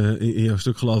ook in jouw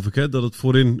stuk, geloof ik. Hè? Dat het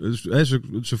voorin,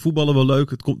 ze voetballen wel leuk,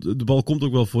 de bal komt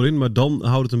ook wel voorin, maar dan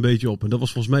houdt het een beetje op. En dat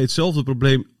was volgens mij hetzelfde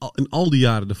probleem in al die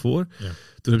jaren daarvoor. Ja.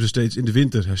 Toen hebben ze steeds in de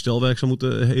winter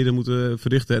herstelwerkzaamheden moeten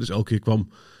verrichten. Hè? Dus elke keer kwam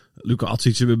Luca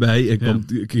Atsic er weer bij en kwam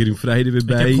Kerim Vrijde weer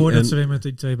bij. Ik heb gehoord dat ze weer met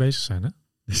die twee bezig zijn, hè?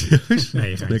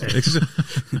 Nee,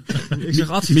 ik zeg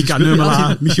Atsic. Mika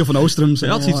Numela, Michel van Oostrum.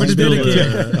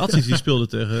 Atsic die speelde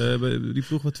tegen die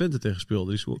ploeg waar Twente tegen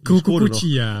speelde.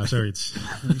 Ja, zoiets.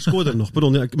 Die scoorde er nog.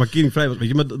 Pardon, maar Kerim Vrij was, weet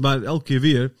je, maar elke keer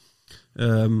weer.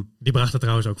 Die brachten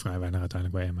trouwens ook vrij weinig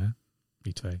uiteindelijk bij hem, hè?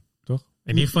 Die twee, toch?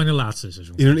 In ieder geval in het laatste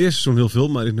seizoen. In hun eerste seizoen heel veel,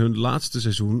 maar in hun laatste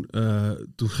seizoen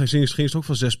toen gingen ze ook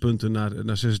van 6 punten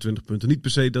naar 26 punten. Niet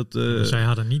per se dat... Dus zij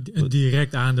hadden niet een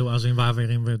direct aandeel als in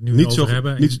waarin we het nu over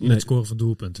hebben. In het scoren van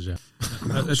doelpunten, zeg.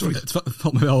 Het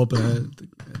valt me wel op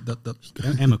dat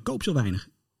Emmen koopt zo weinig.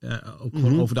 Ook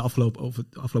over de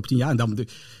afgelopen 10 jaar. En dan,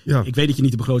 ik weet dat je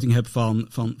niet de begroting hebt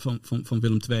van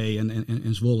Willem II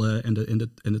en Zwolle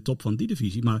en de top van die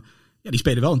divisie, maar die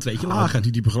spelen wel een treetje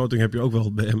lager. Die begroting heb je ook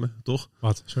wel bij Emmen, toch?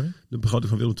 Wat? Sorry? De begroting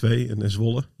van Willem II en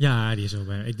Zwolle. Ja, die is ook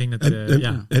bij. Ik denk dat...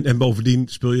 En bovendien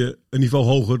speel je een niveau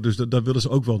hoger, dus daar willen ze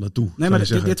ook wel naartoe. Nee,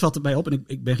 maar dit valt erbij op. En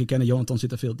ik ben geen kenner, Jonathan zit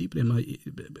daar veel dieper in. Maar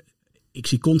ik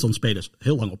zie constant spelers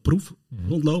heel lang op proef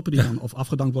rondlopen. Die dan of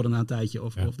afgedankt worden na een tijdje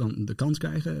of dan de kans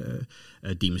krijgen.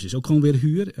 Diemers is ook gewoon weer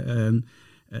huur.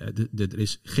 Er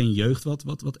is geen jeugd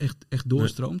wat echt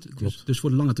doorstroomt. Nee, dus voor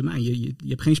de lange termijn. Je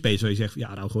hebt geen spelers waar je zegt...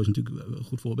 Ja, Rauwgooi is natuurlijk een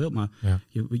goed voorbeeld. Maar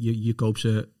je koopt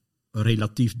ze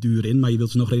relatief duur in. Maar je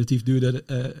wilt ze nog relatief duurder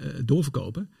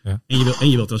doorverkopen. Ja. En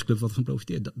je wilt er als club wat van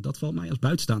profiteren. Dat valt mij als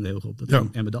buitenstaander heel goed op. Dat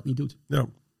Emmen dat niet doet.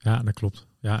 Ja, dat klopt.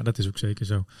 Ja, dat is ook zeker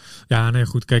zo. Ja, nee,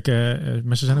 goed. Kijk,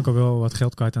 maar ze zijn ook al wel wat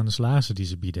geld kwijt aan de salarissen die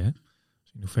ze bieden. Hè?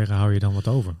 Dus in hoeverre hou je dan wat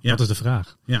over? Ja. Dat is de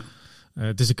vraag. Ja.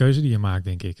 Het is de keuze die je maakt,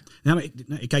 denk ik. Ja, maar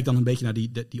ik kijk dan een beetje naar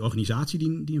die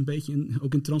organisatie die een beetje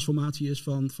ook in transformatie is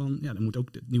van dan moet ook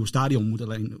het nieuwe stadion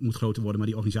moet groter worden, maar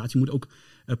die organisatie moet ook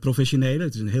professioneler.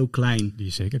 Het is een heel klein, die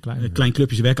is zeker klein, klein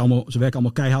clubje. Ze werken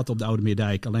allemaal keihard op de Oude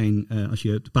Meerdijk. Alleen als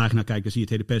je op de pagina kijkt, dan zie je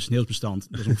het hele personeelsbestand.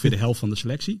 Dat is ongeveer de helft van de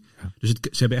selectie. Ja. Dus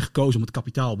ze hebben echt gekozen om het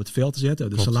kapitaal op het veld te zetten,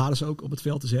 de salarissen ook op het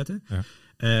veld te zetten.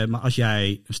 Ja. Maar als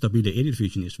jij een stabiele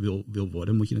eredivisionist wil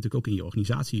worden, moet je natuurlijk ook in je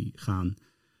organisatie gaan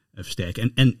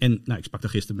versterken. En ik sprak daar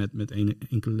gisteren met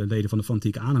enkele leden van de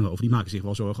fanatieke aanhang over. Die maken zich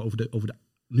wel zorgen over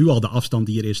nu al de afstand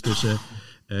die er is tussen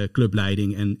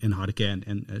clubleiding en harde kern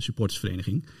en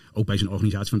supportersvereniging. Ook bij zo'n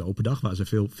organisatie van de Open Dag, waar ze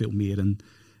veel meer een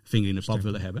vinger in de pap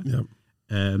willen hebben.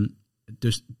 Ja.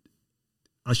 Dus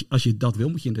als je dat wil,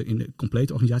 moet je in de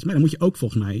complete organisatie. Maar dan moet je ook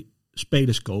volgens mij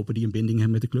spelers kopen die een binding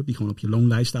hebben met de club, die gewoon op je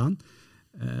loonlijst staan.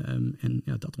 En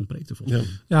dat ontbreekt er volgens mij.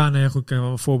 Ja, nee, goed, ik kan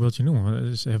wel een voorbeeldje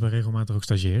noemen. Ze hebben regelmatig ook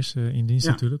stagiairs in dienst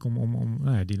natuurlijk.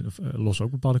 Die lossen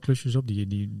ook bepaalde klusjes op.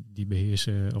 Die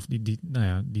beheersen, of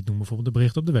die doen bijvoorbeeld de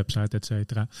bericht op de website, et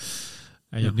cetera.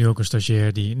 En je hebt nu ook een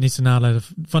stagiair die, niets te nadelen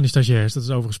van die stagiairs, dat is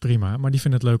overigens prima, maar die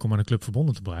vinden het leuk om aan een club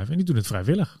verbonden te blijven. En die doen het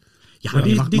vrijwillig. Ja, maar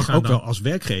die mag ook wel als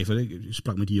werkgever. Ik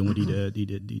sprak met die jongen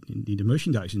die de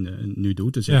merchandise nu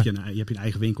doet. Dan zeg je, je hebt je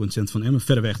eigen winkel in het centrum van Emmen.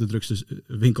 Verreweg de drukste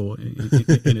winkel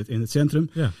in het centrum.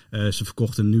 Ja. Ze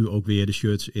verkochten nu ook weer de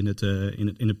shirts in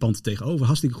het pand tegenover.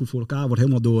 Hartstikke goed voor elkaar. Wordt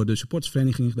helemaal door de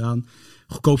supportersvereniging gedaan.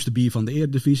 Goedkoopste bier van de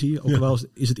Eredivisie. Ook wel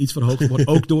is het iets verhoogd. Wordt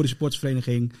ook door de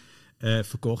supportersvereniging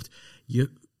verkocht. Je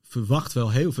verwacht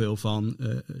wel heel veel van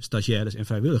stagiaires en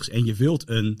vrijwilligers. En je wilt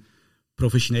een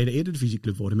professionele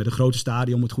Eredivisieclub worden met een grote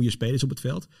stadion met goede spelers op het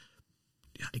veld.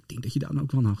 Ja, ik denk dat je daar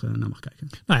ook wel naar mag kijken.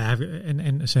 Nou ja,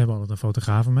 en ze hebben altijd een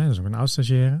fotograaf van mij, dat is ook een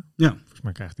oud-stagiaire. Ja. Volgens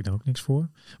mij krijgt hij daar ook niks voor.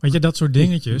 Want dat soort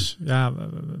dingetjes,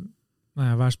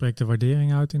 waar spreekt de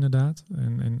waardering uit inderdaad?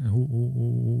 En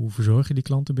hoe verzorg je die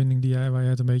klantenbinding waar je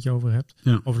het een beetje over hebt?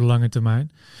 Ja. Over de lange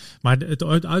termijn. Maar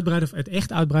het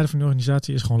echt uitbreiden van de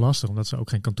organisatie is gewoon lastig, omdat ze ook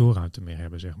geen kantoorruimte meer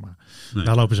hebben, zeg maar. Nee.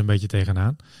 Daar lopen ze een beetje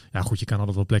tegenaan. Ja goed, je kan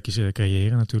altijd wel plekjes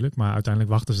creëren natuurlijk, maar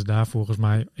uiteindelijk wachten ze daar volgens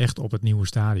mij echt op het nieuwe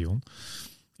stadion.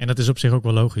 En dat is op zich ook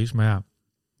wel logisch, maar ja,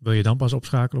 wil je dan pas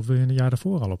opschakelen of wil je een jaar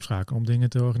daarvoor al opschakelen om dingen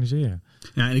te organiseren?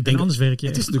 Ja, en ik denk anders werk je.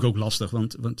 Het is natuurlijk ook lastig,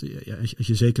 want als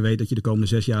je zeker weet dat je de komende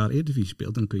 6 jaar Eredivisie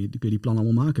speelt, dan kun je die plannen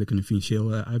allemaal maken. Dan kun je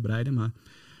financieel uitbreiden, maar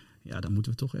ja, dan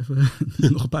moeten we toch even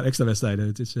nog een paar extra wedstrijden.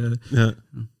 Het is,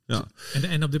 Ja.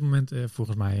 En op dit moment,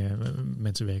 volgens mij,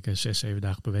 mensen werken 6-7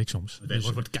 dagen per week soms.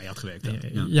 Er wordt keihard gewerkt.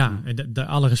 En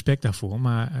alle respect daarvoor,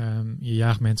 maar je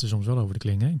jaagt mensen soms wel over de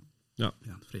kling heen. Ja,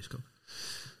 dat vrees ik ook.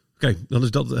 Kijk, dan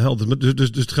is dat helder. Dus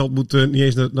het geld moet niet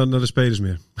eens naar de spelers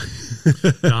meer.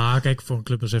 Ja, kijk, voor een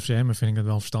club als FC Emmen vind ik het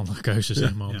wel een verstandige keuze,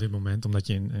 zeg maar, op dit moment. Omdat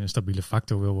je een stabiele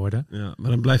factor wil worden. Ja,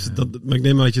 maar dan blijft het... Maar ik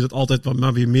neem aan dat je dat altijd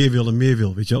maar weer meer wil en meer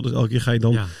wil, weet je wel. Dus elke keer ga je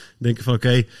dan denken van,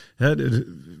 oké,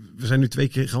 we zijn nu 2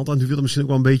 keer gehandhaafd. Nu willen we misschien ook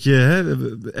wel een beetje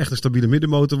echt een stabiele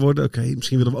middenmotor worden. Oké,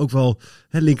 misschien willen we ook wel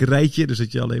linker rijtje. Dus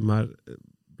dat je alleen maar...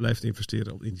 blijft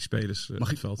investeren in die spelers.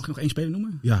 Mag ik nog 1 speler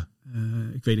noemen? Ja.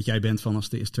 Ik weet dat jij bent van als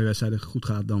de eerste 2 wedstrijden goed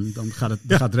gaat, dan gaat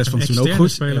de rest van het seizoen ook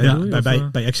goed. Speler,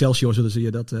 bij Excelsior zullen ze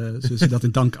je dat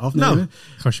in dank afnemen.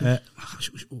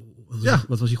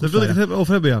 Wat was hij goed? Daar wil ik het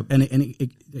over hebben, ja. En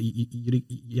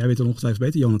jij weet er ongetwijfeld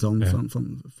beter, Jonathan. Ja.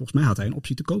 Van, volgens mij had hij een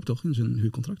optie te koop, toch? In zijn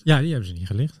huurcontract. Ja, die hebben ze niet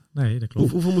gelicht. Nee, dat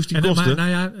klopt. Hoeveel moest die kosten?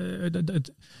 Maar,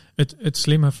 het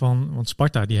slimme van... Want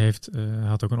Sparta die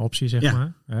had ook een optie, zeg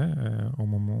maar.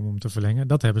 Om te verlengen.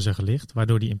 Dat hebben ze gelicht.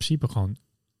 Waardoor die in principe gewoon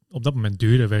op dat moment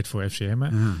duurder werd voor FC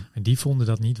Emmen. Ja. En die vonden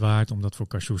dat niet waard om dat voor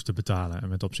Cassius te betalen. En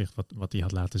met opzicht wat hij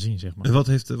had laten zien, zeg maar. En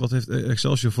wat heeft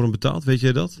Excelsior voor hem betaald? Weet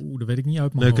jij dat? Dat weet ik niet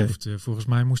uit mijn hoofd. Volgens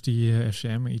mij moest die FC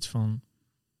Emmen iets van...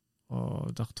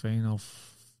 ik dacht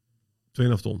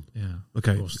 2,5 ton. Ja,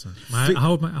 oké. Maar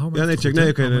hou me ja, nee, check.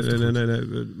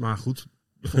 Nee. Maar goed.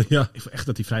 Ik vond echt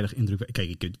dat die vrijdag indruk...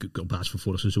 Kijk, op basis van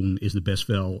vorig seizoen is er best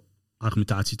wel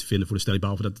argumentatie te vinden voor de stelling,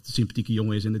 behalve dat het een sympathieke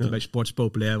jongen is en dat hij bij sports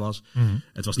populair was. Mm-hmm.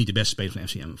 Het was niet de beste speler van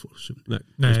FC Emmen vorig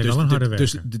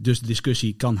seizoen. Dus de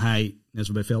discussie, kan hij, net zoals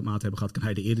we bij Veldmaat hebben gehad, kan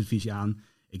hij de Eredivisie aan?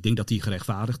 Ik denk dat die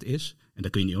gerechtvaardigd is. En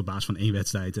dan kun je niet op basis van 1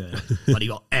 wedstrijd... maar die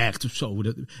wel echt zo...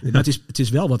 Het is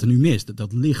wel wat er nu mist.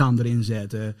 Dat lichaam erin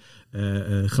zetten.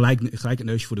 Gelijk een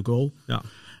neusje voor de goal. Ja.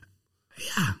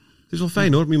 Het is wel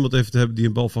fijn hoor, om iemand even te hebben die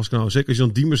een bal vast kan houden. Zeker als je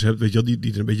dan Diemers hebt, weet je wel,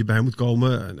 die er een beetje bij moet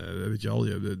komen. En weet je al,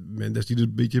 Mendes die er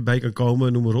een beetje bij kan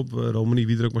komen, noem maar op. Romani,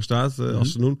 wie er ook maar staat,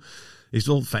 als ze doen. Is het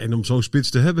wel fijn om zo'n spits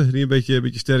te hebben die een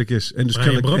beetje sterk is. En dus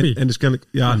kennelijk...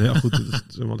 goed. Dat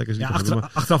is wel lekker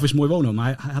achteraf is het mooi wonen,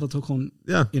 maar hij had het ook gewoon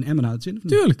in Emmen uit het zin.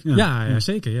 Tuurlijk. Ja,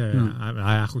 zeker.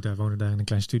 Ja, goed, hij woonde daar in een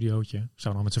klein studiootje.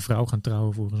 Zou nog met zijn vrouw gaan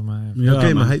trouwen, volgens mij. Ja,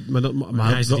 oké, maar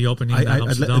hij is die op en neer naar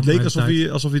Amsterdam. Het leek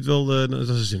alsof hij het wel naar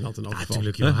zijn zin had in elk geval.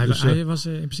 Tuurlijk, hij was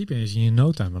in principe in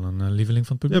no time wel een lieveling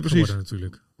van het publiek geworden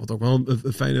natuurlijk. Wat ook wel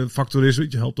een fijne factor is.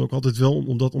 Je helpt ook altijd wel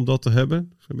om dat te hebben.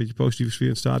 Een beetje positieve sfeer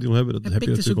in het stadion hebben. Dat heb je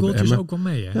natuurlijk op Emmen. Ook wel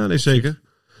mee, hè? Ja, nee, zeker.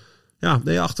 Ja,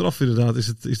 achteraf inderdaad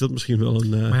is dat misschien wel een...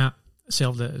 Maar ja,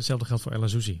 hetzelfde geldt voor El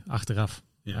Azuzi. Achteraf.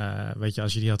 Ja. Weet je,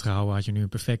 als je die had gehouden, had je nu een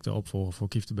perfecte opvolger voor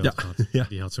Kieft de Belt gehad. Ja.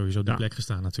 Die had sowieso die plek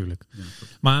gestaan natuurlijk. Ja,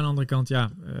 maar aan de andere kant,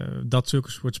 dat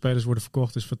zulke soort spelers worden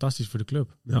verkocht is fantastisch voor de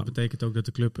club. Ja. Dat betekent ook dat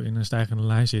de club in een stijgende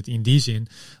lijn zit. In die zin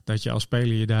dat je als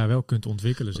speler je daar wel kunt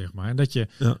ontwikkelen, zeg maar. En dat je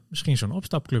misschien zo'n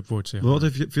opstapclub wordt, zeg maar. Wat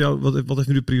heeft voor jou, wat heeft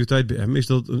nu de prioriteit bij hem? Is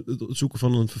dat het zoeken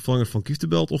van een vervanger van Kieft de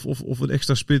Belt of een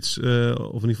extra spits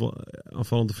of in ieder geval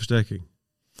aanvallende versterking?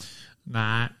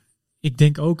 Nou, ik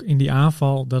denk ook in die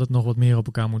aanval dat het nog wat meer op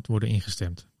elkaar moet worden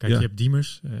ingestemd. Kijk, je hebt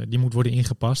Diemers, die moet worden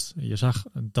ingepast. Je zag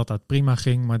dat prima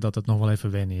ging, maar dat het nog wel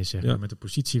even wennen is, zeg maar, met de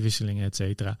positiewisselingen, et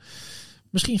cetera.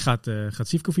 Misschien gaat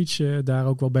Sivkovic daar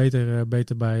ook wel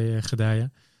beter bij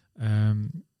gedijen.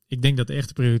 Ik denk dat de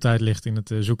echte prioriteit ligt in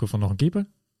het zoeken van nog een keeper.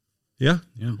 Ja?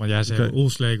 Want ze hebben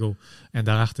Oelslegel en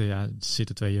daarachter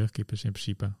zitten 2 jeugdkeepers in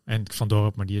principe. En Van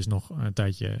Dorp, maar die is nog een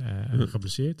tijdje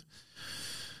geblesseerd.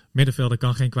 Middenvelder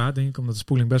kan geen kwaad, denk ik, omdat de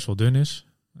spoeling best wel dun is.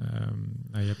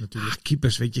 Je hebt natuurlijk...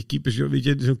 keepers,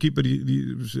 zo'n keeper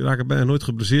die raken bijna nooit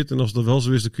geblesseerd. En als dat wel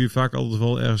zo is, dan kun je vaak altijd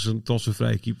wel ergens een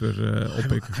transfervrije keeper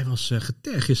oppikken. Hij was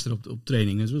getergd gisteren op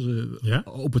training. Het was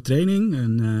open training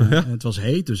en het was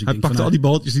heet. Dus hij pakte al die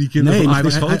balletjes die kinderen maar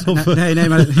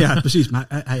precies.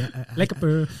 Maar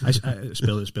lekker hij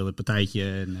speelde een partijtje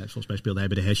en volgens mij speelde hij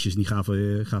bij de hesjes. Die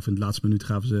gaven in de laatste minuut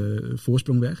ze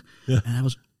voorsprong weg. Ja. En hij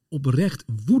was oprecht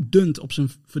woedend op zijn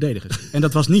verdedigers. En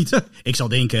dat was niet... Ik zal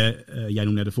denken, jij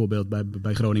noemde net een voorbeeld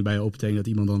bij Groningen bij een open training,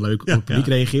 dat iemand dan leuk op het publiek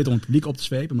reageert om het publiek op te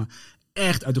zwepen. Maar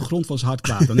echt uit de grond van zijn hart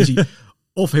kwaad. Dan is hij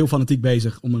of heel fanatiek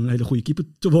bezig om een hele goede keeper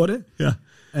te worden. Ja.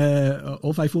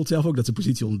 Of hij voelt zelf ook dat zijn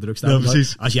positie onder druk staat. Ja,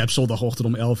 als jij op zondagochtend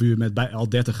om 11 uur met bij al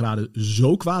 30 graden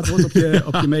zo kwaad wordt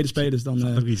op je medespelers,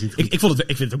 dan... Ik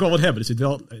vind het ook wel wat hebben. Er zit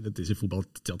wel, dat is in voetbal,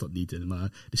 telt dat niet. Maar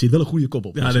er zit wel een goede kop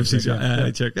op. Ja, precies.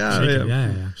 Ja,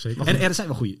 zeker. En er zijn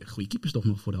wel goede keepers toch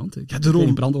nog voor de hand.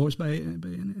 Daarom. Brandenhorst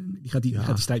die gaat die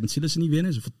strijd met Sillissen niet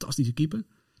winnen. Dat is een fantastische keeper.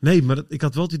 Nee, maar ik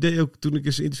had wel het idee ook toen ik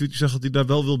eens een interviewtje zag dat hij daar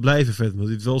wel wil blijven vet. Want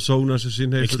hij het wel zo naar zijn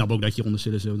zin heeft. Ik snap ook dat je onder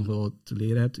Sillissen nog wel te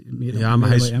leren hebt.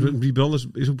 Maar die Branders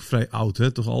is ook vrij oud,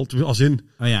 hè? Toch al als in.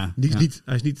 Hij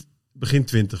is niet begin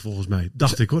 20 volgens mij.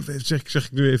 Dacht ik hoor. Zeg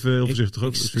ik nu even heel voorzichtig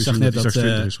ook. Ik zag net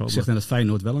dat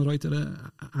Feyenoord wel een Reuter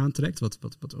aantrekt.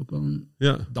 Wat ook wel een...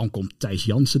 Dan komt Thijs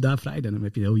Jansen daar vrij. Dan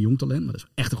heb je een heel jong talent. Maar dat is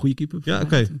echt een goede keeper. Ja,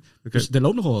 oké. Dus er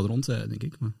loopt nog wel wat rond, denk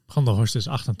ik. Brandenhorst is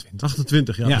 28.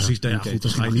 28, precies. Goed,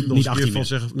 dan ga je niet 18 van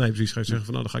zeggen. Nee, precies. Ga je zeggen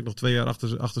van nou, dan ga ik nog 2 jaar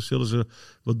achter zullen ze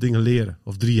wat dingen leren.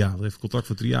 Of 3 jaar. Want heeft een contract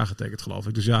voor 3 jaar getekend, geloof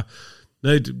ik. Dus ja,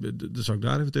 nee, dan zou ik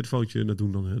daar even een telefoontje naar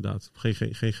doen dan inderdaad.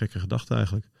 Geen gekke gedachte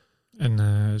eigenlijk. En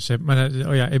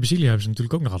Ebesilio hebben ze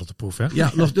natuurlijk ook nog altijd de proef, hè?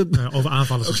 Ja, over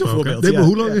aanvallers gesproken. Nee, maar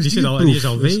hoe lang is die is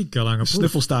al wekenlang een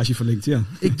snuffelstage verlinkt, ja.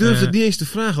 Ik durf het niet eens te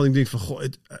vragen, want ik denk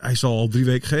van, hij zal al 3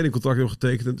 weken geen contract hebben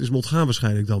getekend en het is hem ontgaan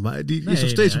waarschijnlijk dan. Maar die is nog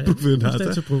steeds een proef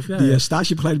inderdaad. Die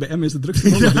stagebegeleider bij Emmen is de drukste.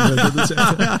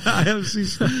 Ja,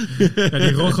 precies.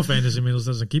 Die Roggeveen is inmiddels,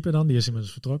 dat is een keeper dan, die is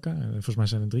inmiddels vertrokken. Volgens mij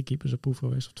zijn er 3 keepers op proef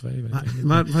geweest, of 2.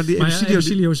 Maar die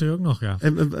Ebesilio is er ook nog, ja.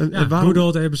 En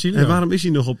waarom is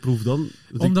hij nog op proef dan?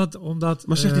 Omdat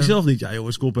maar zegt hij zelf niet, ja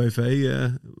jongens, kop EV,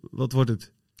 wat wordt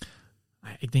het?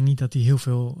 Ik denk niet dat hij heel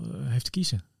veel heeft te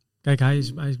kiezen. Kijk, hij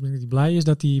is blij is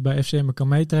dat hij bij FC Emmen kan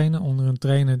meetrainen onder een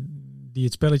trainer die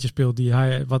het spelletje speelt,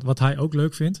 wat hij ook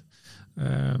leuk vindt.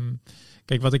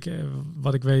 Kijk,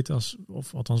 wat ik weet,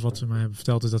 of althans wat ze mij hebben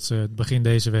verteld, is dat ze begin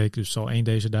deze week, dus zal 1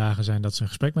 deze dagen zijn, dat ze een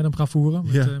gesprek met hem gaan voeren,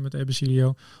 met Ebesilio.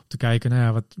 Om te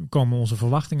kijken, wat komen onze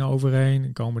verwachtingen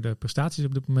overeen? Komen de prestaties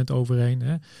op dit moment overeen?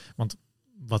 Hè? Want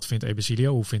wat vindt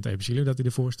Ebesilio? Hoe vindt Ebesilio dat hij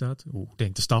ervoor staat? Hoe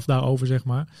denkt de staf daarover, zeg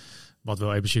maar? Wat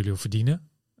wil Ebesilio verdienen?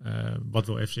 Wat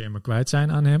wil FC Emmen kwijt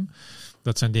zijn aan hem?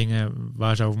 Dat zijn dingen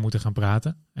waar ze over moeten gaan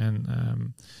praten. En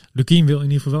Lukien wil in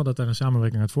ieder geval wel dat er een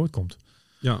samenwerking uit voortkomt.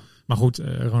 Ja. Maar goed,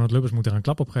 Ronald Lubbers moet er een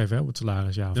klap op geven op het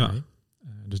salaris, ja of nee.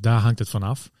 Dus daar hangt het van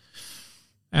af.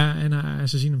 En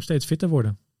ze zien hem steeds fitter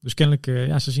worden. Dus kennelijk,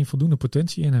 ze zien voldoende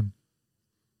potentie in hem.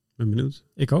 Ben benieuwd.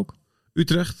 Ik ook.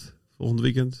 Utrecht, volgende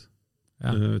weekend.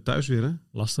 Ja. Thuis weer, hè?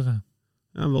 Lastige.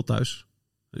 Ja, wel thuis.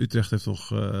 Utrecht heeft nog...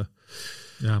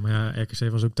 Ja, maar ja,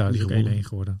 RKC was ook thuis. Is ook 1-1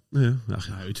 geworden. Ja,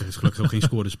 Utrecht heeft gelukkig ook geen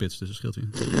scorerspits, dus dat scheelt weer.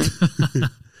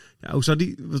 Ja, hoe zou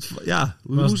die...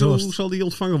 Hoe zal die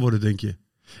ontvangen worden, denk je?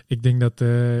 Ik denk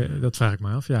dat vraag ik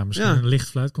me af. Ja, misschien een licht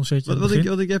fluitconcertje. Wat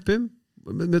denk jij, Pim?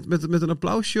 Met een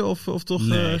applausje of toch?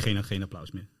 Nee, geen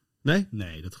applaus meer. Nee?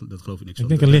 Nee, dat geloof ik niks. Ik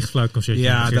denk een licht fluitconcertje.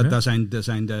 Ja, daar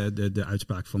zijn de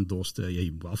uitspraken van Dost.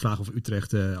 Je moet afvragen of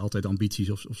Utrecht altijd ambities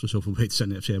of ze zoveel beter zijn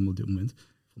dan FC Emmen op dit moment. Ik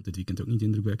vond dit weekend ook niet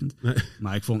indrukwekkend. Nee.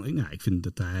 Maar ik vind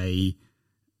dat hij...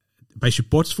 Bij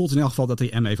supporters voelt in elk geval dat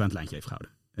hij Emmen even aan het lijntje heeft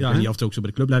gehouden. Ik weet niet of het ook zo bij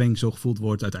de clubleiding zo gevoeld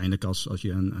wordt. Uiteindelijk als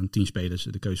je aan 10 spelers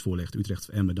de keus voorlegt, Utrecht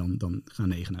of Emmen, dan gaan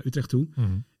 9 naar Utrecht toe.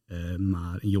 Mm-hmm.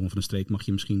 Maar een jongen van de streek mag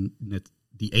je misschien net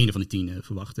die ene van die 10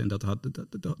 verwachten. En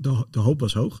de hoop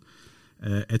was hoog.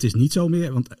 Het is niet zo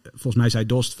meer, want volgens mij zei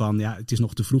Dost van, het is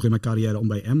nog te vroeg in mijn carrière om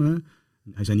bij Emmen.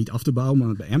 Hij zei niet af te bouwen,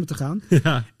 maar bij Emmen te gaan.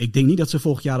 Ja. Ik denk niet dat ze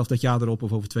volgend jaar of dat jaar erop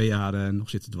of over 2 jaar nog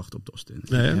zitten te wachten op Dost. Dat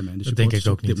denk ik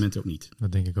ook op dit moment ook niet.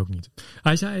 Dat denk ik ook niet.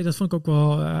 Hij zei, dat vond ik ook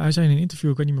wel, hij zei in een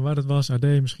interview, ik weet niet meer waar dat was, AD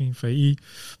misschien, VI.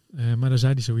 Maar daar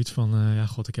zei hij zoiets van,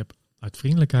 ik heb uit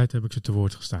vriendelijkheid heb ik ze te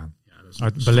woord gestaan.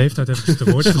 Uit beleefdheid heb ik ze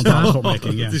te woord gestaan.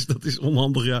 Dat is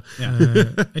onhandig, ja.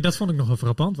 En dat vond ik nog wel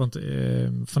frappant, want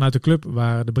vanuit de club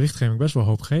waren de berichtgeving best wel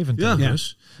hoopgevend.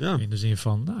 Dus. Ja. In de zin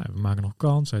van, we maken nog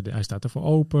kans, hij staat ervoor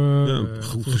open.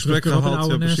 Goed gesprek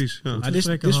gehad, precies. Ja.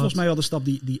 Dit is volgens mij wel de stap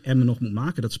die Emmen nog moet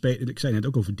maken. Ik zei net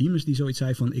ook over Diemers, die zoiets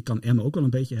zei van, ik kan Emmen ook wel een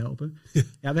beetje helpen.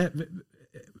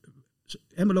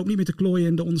 Emmen loopt niet meer te klooien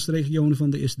in de onderste regionen van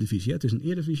de eerste divisie. Het is een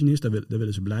eredivisionist, daar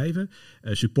willen ze blijven.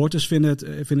 Supporters vinden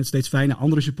het steeds fijner.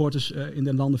 Andere supporters in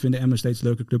de landen vinden Emmen steeds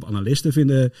leuke club.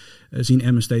 Analisten zien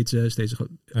Emmen steeds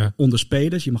onder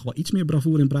spelers. Je mag wel iets meer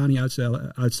bravoure en brani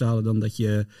uitstralen dan dat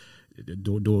je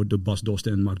door de Bas Dost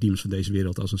en Mark Diemers van deze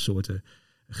wereld als een soort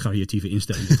creatieve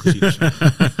instelling wordt gezien.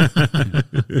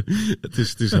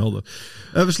 Het is helder.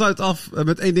 We sluiten af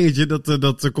met 1 dingetje.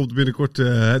 Dat komt binnenkort. We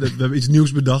hebben iets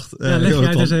nieuws bedacht. Leg jij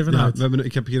het eens even uit.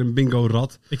 Ik heb hier een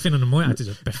bingo-rad. Ik vind het er mooi uit. Het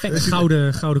is een perfect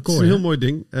gouden kooi. Het is een heel mooi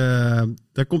ding.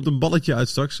 Daar komt een balletje uit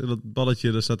straks. En dat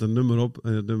balletje, daar staat een nummer op.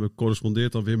 En dat nummer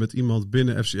correspondeert dan weer met iemand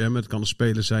binnen FC Emmen. Het kan een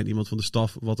speler zijn, iemand van de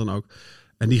staf, wat dan ook.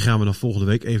 En die gaan we dan volgende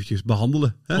week eventjes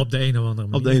behandelen. Hè? Op de een of andere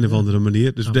manier. Op de een of andere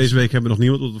manier. Dus deze week hebben we nog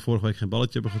niemand, omdat we vorige week geen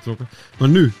balletje hebben getrokken. Maar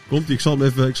nu komt hij. Ik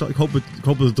hoop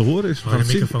dat het te horen is. We gaan de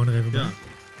microfoon er even bij. Ja,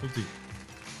 komt hij.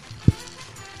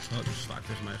 Oh, dus vaak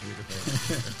tegen mij eigen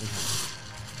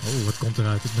microfoon. Wat komt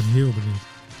eruit? Ik ben heel benieuwd.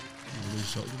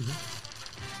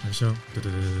 Zo.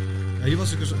 Ja, hier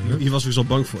was ik dus al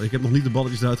bang voor. Ik heb nog niet de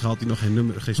balletjes eruit gehaald die nog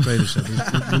geen spelers hebben.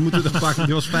 We moeten er pakken.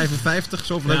 Die was 55,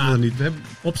 zoveel hebben we er niet. We hebben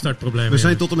opstartproblemen. We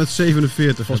zijn tot en met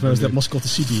 47. Volgens mij was dat mascotte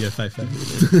City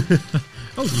 55. Die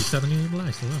staat er niet in mijn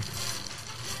lijst. Wel.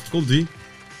 Komt die?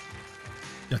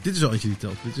 Ja, dit is al eentje die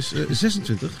telt. Dit is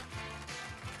 26.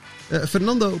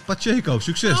 Fernando Pacheco,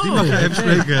 succes. Die mag jij even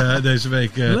spreken deze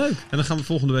week. Leuk. En dan gaan we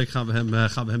volgende week gaan we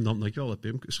hem dan, dankjewel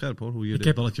Pim, scherp hoor, hoe je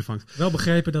dit balletje vangt. Wel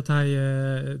begrepen dat hij,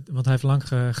 want hij heeft lang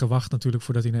gewacht natuurlijk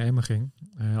voordat hij naar Emmen ging.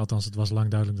 Althans, het was lang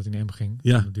duidelijk dat hij naar Emmen ging.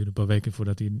 Ja. Het duurde een paar weken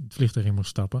voordat hij het vliegtuig in moest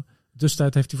stappen.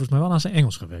 Tussentijd heeft hij volgens mij wel aan zijn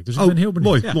Engels gewerkt. Dus ik ben heel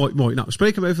benieuwd. Mooi. Nou,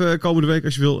 spreek hem even komende week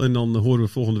als je wil. En dan horen we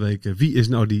volgende week wie is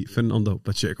nou die Fernando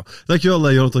Pacheco.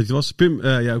 Dankjewel Jonathan dat je er was. Pim,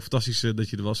 jij ook fantastisch dat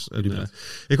je er was. En,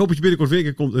 ik hoop dat je binnenkort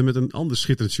weer komt met een ander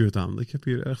schitterend shirt aan. Ik heb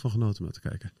hier erg van genoten om te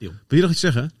kijken. Wil je nog iets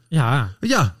zeggen? Ja.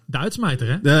 De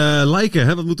uitsmijter hè? Liken,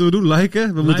 hè? Wat moeten we doen?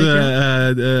 Liken?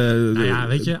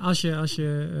 Weet je, als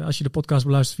je de podcast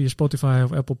beluistert via Spotify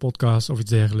of Apple Podcasts of iets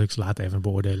dergelijks, laat even een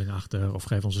beoordeling achter. Of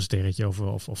geef ons een sterretje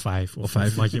of 5. Of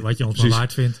wat je ons wel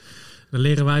waard vindt. Daar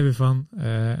leren wij weer van.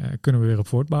 Kunnen we weer op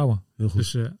voortbouwen. Heel goed.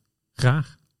 Dus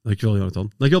graag. Dankjewel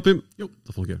Jonathan. Dankjewel Pim. Tot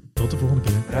de volgende keer. Tot de volgende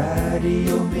keer.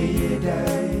 Radio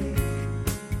Meerdijk.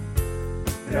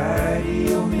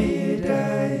 Radio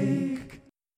Meerdijk.